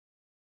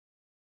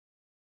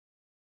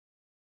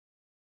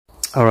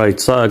All right,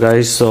 so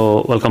guys,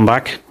 so welcome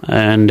back,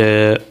 and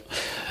don't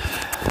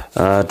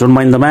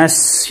mind the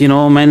mess. You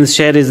know, men's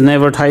shed is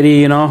never tidy,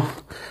 you know,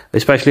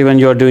 especially when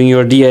you're doing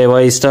your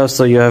DIY stuff.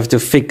 So you have to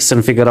fix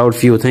and figure out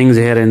few things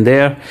here and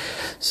there.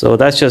 So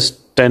that's just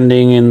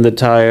standing in the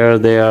tire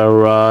there,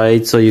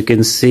 right? So you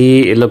can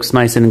see it looks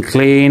nice and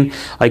clean.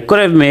 I could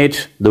have made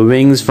the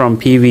wings from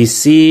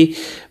PVC,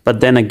 but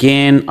then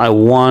again, I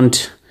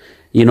want,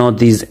 you know,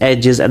 these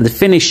edges and the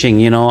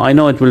finishing, you know, I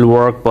know it will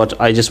work, but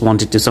I just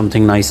want it to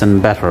something nice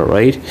and better,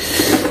 right?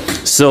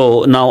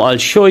 So now I'll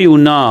show you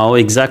now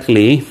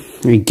exactly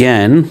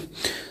again.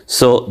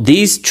 So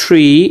these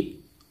three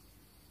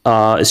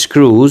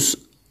screws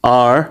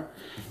are,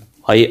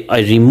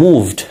 I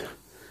removed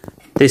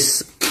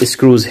this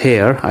screws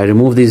here. I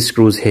removed these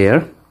screws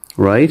here,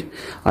 right?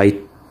 I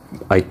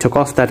took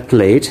off that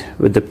plate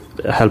with the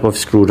help of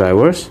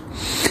screwdrivers,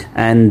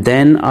 and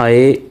then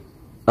I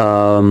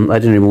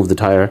didn't remove the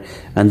tire,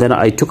 and then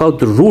I took out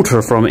the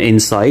router from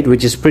inside,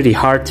 which is pretty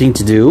hard thing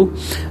to do.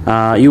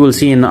 You will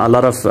see in a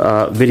lot of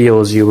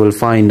videos, you will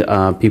find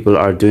people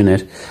are doing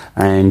it,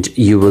 and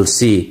you will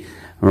see,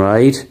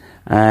 right?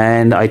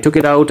 And I took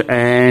it out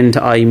and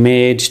I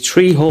made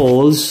 3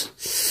 holes.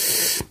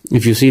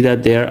 If you see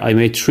that there, I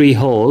made 3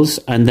 holes,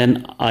 and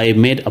then I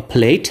made a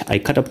plate. I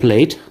cut a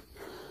plate,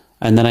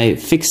 and then I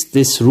fixed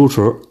this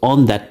router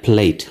on that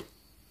plate,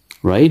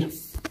 right?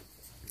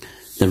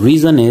 The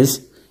reason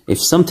is, if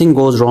something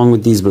goes wrong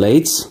with these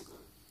blades,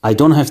 I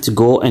don't have to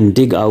go and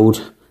dig out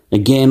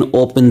again,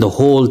 open the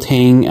whole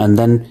thing, and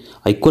then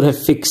I could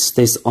have fixed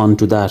this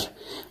onto that,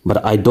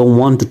 but I don't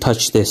want to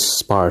touch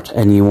this part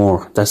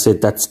anymore. That's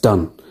it, that's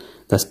done.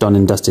 That's done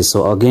and dusted.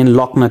 So again,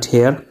 lock nut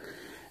here,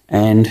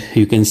 and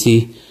you can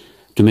see,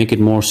 to make it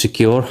more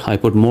secure, I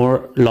put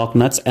more lock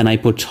nuts, and I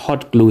put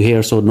hot glue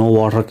here so no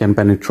water can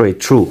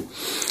penetrate through,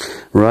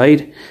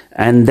 right?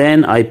 And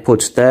then I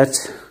put that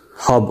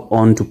hub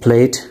onto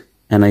plate,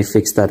 and I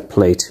fixed that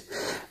plate,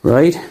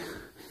 right?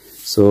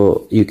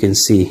 So you can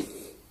see,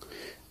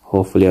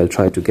 hopefully I'll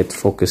try to get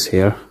focus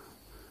here,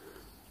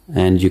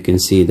 and you can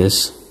see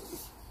this.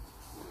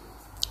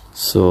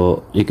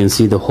 So you can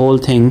see the whole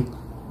thing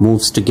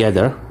moves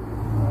together,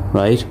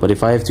 right? But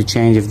if I have to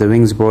change, if the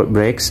wings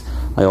breaks,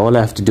 all I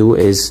have to do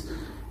is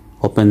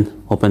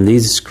open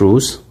these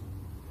screws,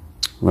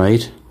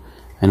 right?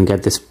 And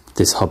get this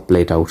hub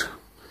plate out.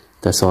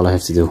 That's all I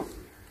have to do,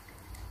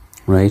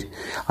 right?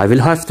 I will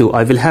have to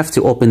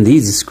open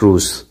these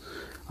screws.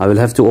 I will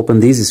have to open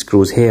these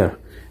screws here,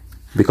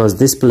 because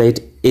this plate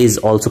is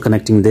also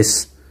connecting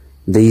these,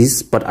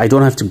 but I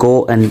don't have to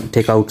go and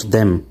take out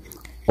them.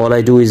 All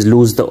I do is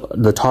lose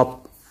the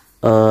top,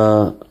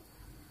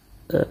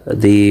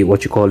 the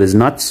what you call is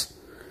nuts,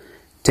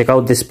 take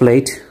out this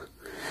plate,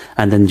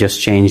 and then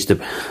just change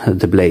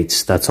the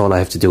blades. That's all I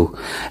have to do.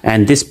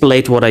 And this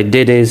plate, what I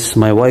did is,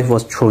 my wife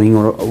was throwing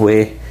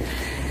away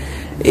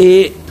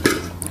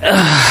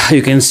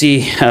you can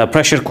see a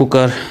pressure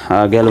cooker,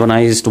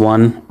 galvanized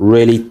one,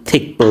 really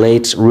thick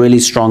plate, really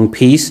strong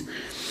piece.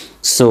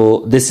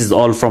 So this is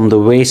all from the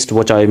waste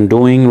what I'm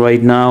doing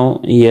right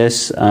now.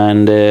 Yes,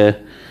 and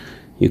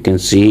you can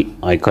see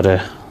I cut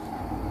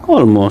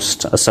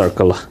almost a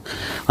circle,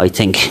 I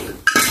think.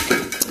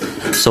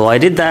 So I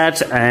did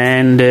that,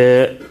 and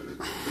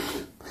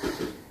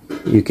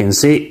you can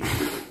see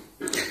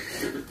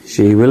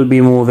she will be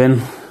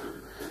moving,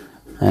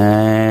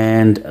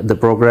 and the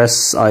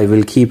progress, I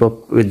will keep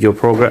up with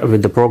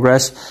the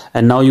progress.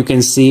 And now you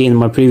can see in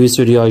my previous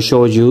video I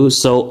showed you,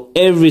 so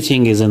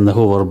everything is in the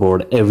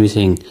hoverboard,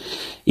 everything.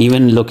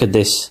 Even look at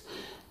this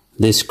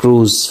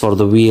screws for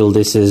the wheel.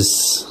 This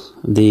is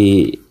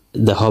the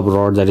hub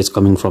rod that is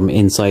coming from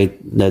inside,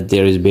 that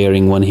there is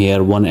bearing, one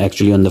here, one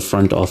actually on the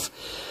front of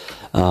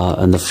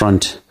on the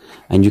front,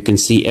 and you can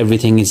see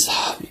everything is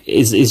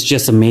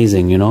just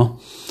amazing, you know.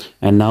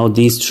 And now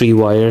these 3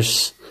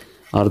 wires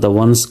are the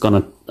ones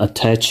gonna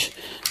attach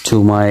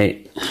to my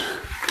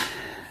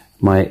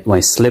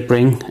slip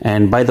ring.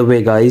 And by the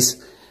way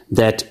guys,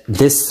 that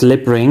this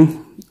slip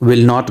ring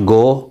will not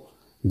go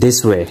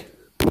this way.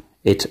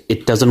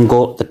 It doesn't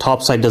go, the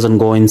top side doesn't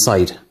go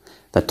inside.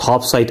 The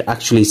top side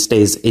actually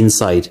stays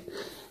inside,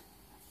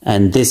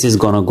 and this is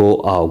gonna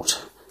go out.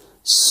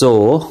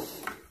 So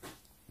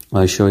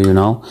I'll show you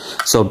now.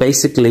 So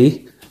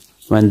basically,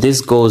 when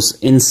this goes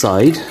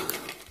inside,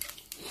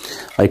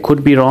 I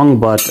could be wrong,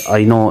 but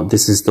I know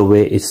this is the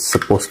way it's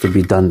supposed to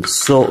be done.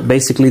 So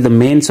basically, the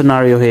main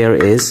scenario here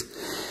is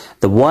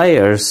the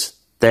wires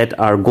that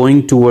are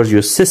going towards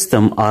your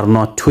system are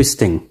not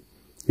twisting,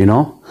 you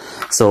know.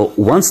 So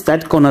once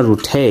that's gonna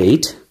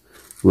rotate,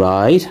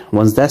 right,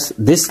 once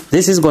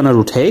this is gonna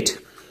rotate,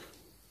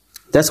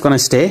 that's gonna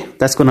stay,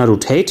 that's gonna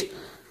rotate,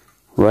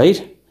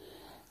 right?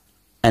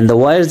 And the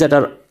wires that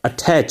are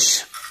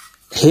attached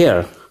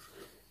here,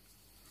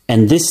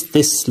 and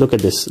this look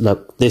at this,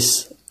 look,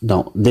 this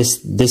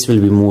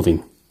will be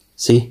moving,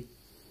 see?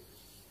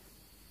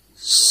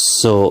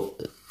 So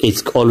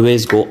it's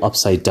always go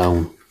upside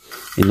down,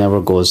 it never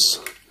goes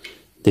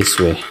this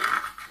way.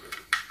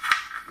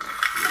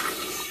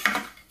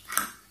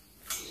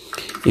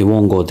 It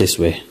won't go this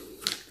way.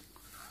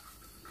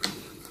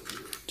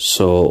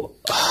 So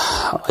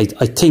I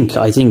think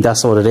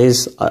that's what it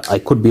is. I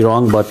could be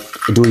wrong, but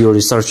do your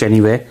research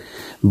anyway.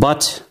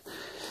 But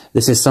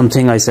this is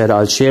something I said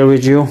I'll share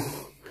with you.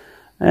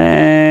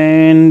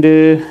 And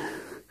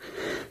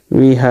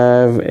we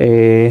have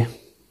a,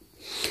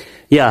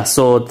 yeah,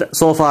 so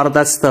far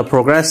that's the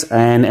progress,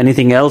 and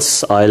anything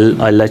else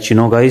I'll let you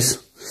know, guys.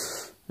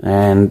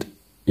 And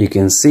you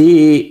can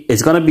see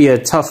it's gonna be a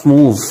tough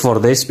move for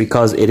this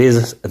because it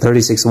is a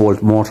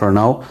 36-volt motor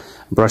now,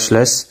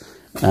 brushless.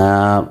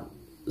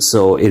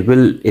 So it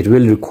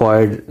will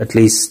require at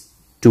least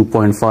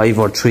 2.5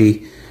 or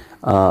 3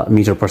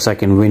 meter per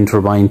second wind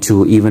turbine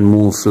to even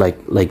move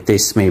like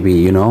this. Maybe,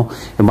 you know,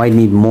 it might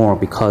need more,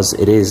 because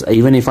it is,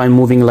 even if I'm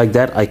moving like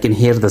that, I can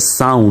hear the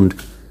sound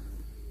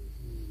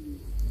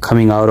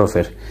coming out of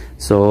it.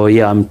 So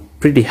yeah, I'm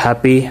pretty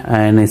happy,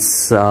 and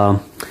it's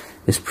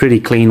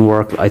pretty clean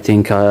work. I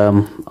think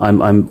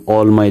I'm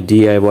all my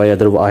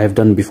DIY I have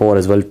done before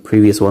as well,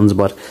 previous ones,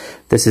 but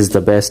this is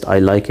the best. I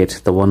like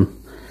it.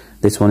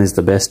 This one is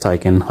the best I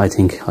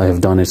think I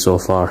have done it so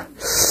far.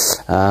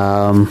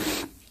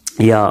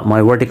 Yeah,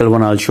 my vertical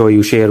one I'll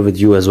share with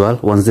you as well.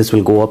 Once this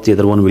will go up, the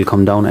other one will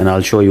come down, and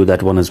I'll show you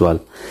that one as well.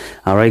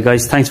 All right,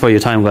 guys, thanks for your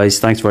time, guys.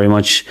 Thanks very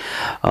much.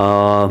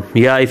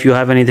 Yeah, if you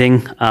have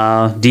anything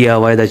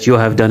DIY that you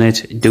have done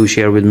it, do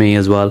share with me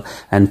as well,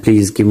 and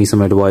please give me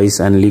some advice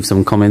and leave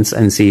some comments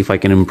and see if I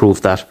can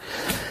improve that.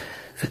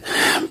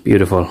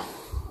 Beautiful.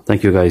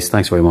 Thank you, guys.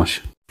 Thanks very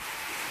much.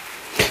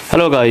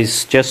 Hello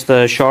guys, just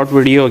a short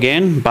video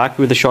again, back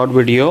with a short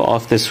video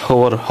of this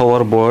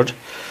hoverboard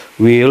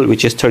wheel,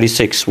 which is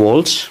 36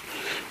 volts.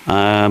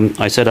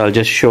 I said I'll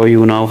just show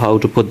you now how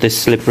to put this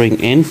slip ring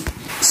in,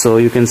 so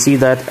you can see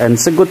that, and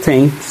it's a good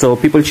thing. So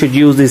people should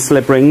use these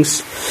slip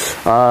rings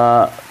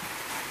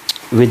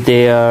with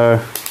their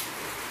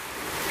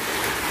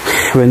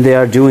when they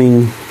are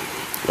doing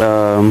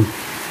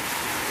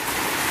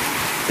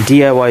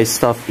DIY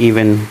stuff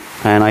even.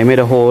 And I made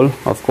a hole,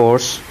 of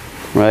course,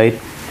 right,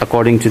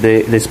 according to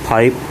this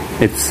pipe.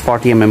 It's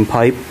 40 mm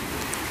pipe.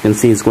 You can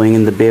see it's going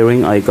in the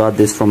bearing. I got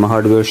this from a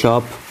hardware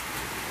shop,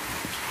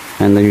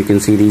 and then you can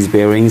see these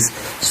bearings.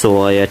 So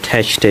I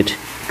attached it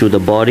to the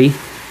body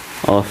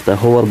of the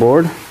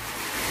hoverboard,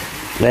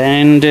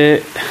 and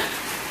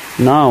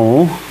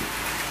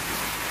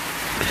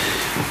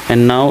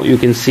now you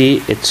can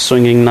see it's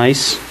swinging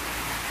nice.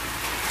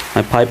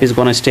 My pipe is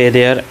gonna stay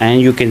there, and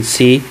you can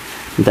see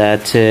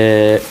that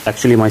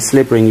actually my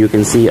slip ring, you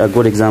can see a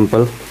good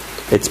example.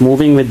 It's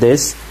moving with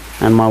this,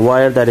 and my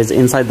wire that is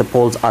inside the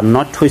poles are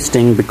not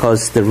twisting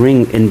because the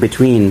ring in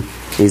between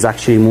is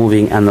actually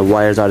moving and the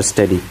wires are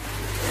steady.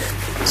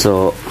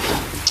 So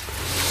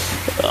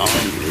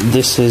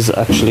this is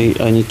actually,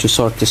 I need to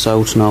sort this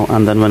out now,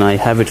 and then when I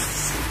have it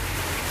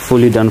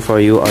fully done for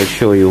you, I'll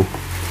show you.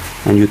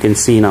 And you can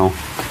see now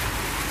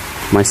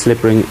my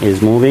slip ring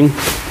is moving.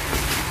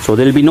 So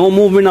there will be no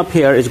movement up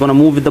here. It's going to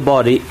move with the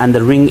body, and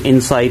the ring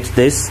inside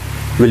this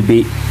will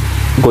be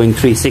going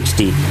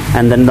 360,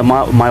 and then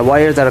my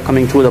wires that are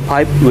coming through the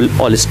pipe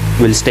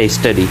will stay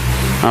steady.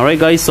 All right,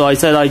 guys, so I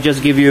said I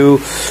just give you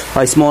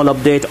a small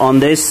update on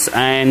this,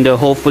 and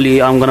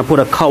hopefully I'm gonna put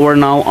a cover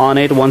now on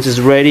it once it's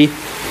ready.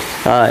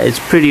 It's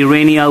pretty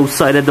rainy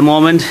outside at the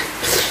moment.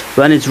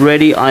 When it's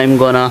ready, I'm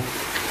gonna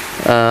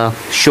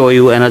show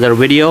you another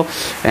video.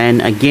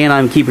 And again,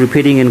 I'm keep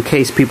repeating in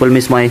case people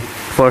miss my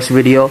first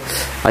video.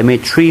 I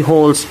made 3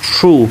 holes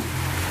through.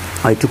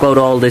 I took out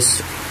all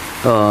this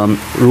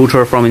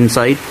router from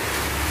inside,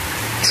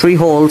 3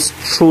 holes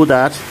through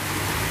that,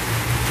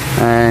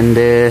 and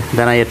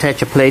then I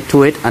attach a plate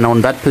to it, and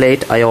on that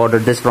plate I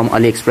ordered this from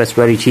AliExpress,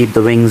 very cheap,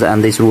 the wings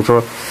and this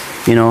router,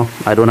 you know,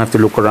 I don't have to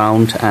look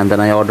around. And then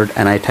I ordered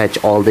and I attach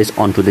all this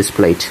onto this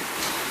plate,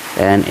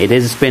 and it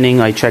is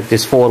spinning. I checked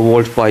this 4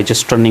 volt by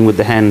just turning with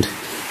the hand.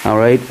 All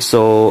right,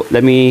 so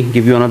let me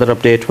give you another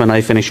update when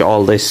I finish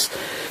all this.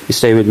 You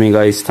stay with me,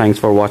 guys. Thanks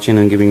for watching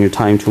and giving your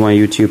time to my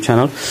YouTube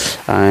channel,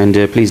 and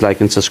please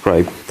like and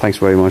subscribe. Thanks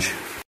very much.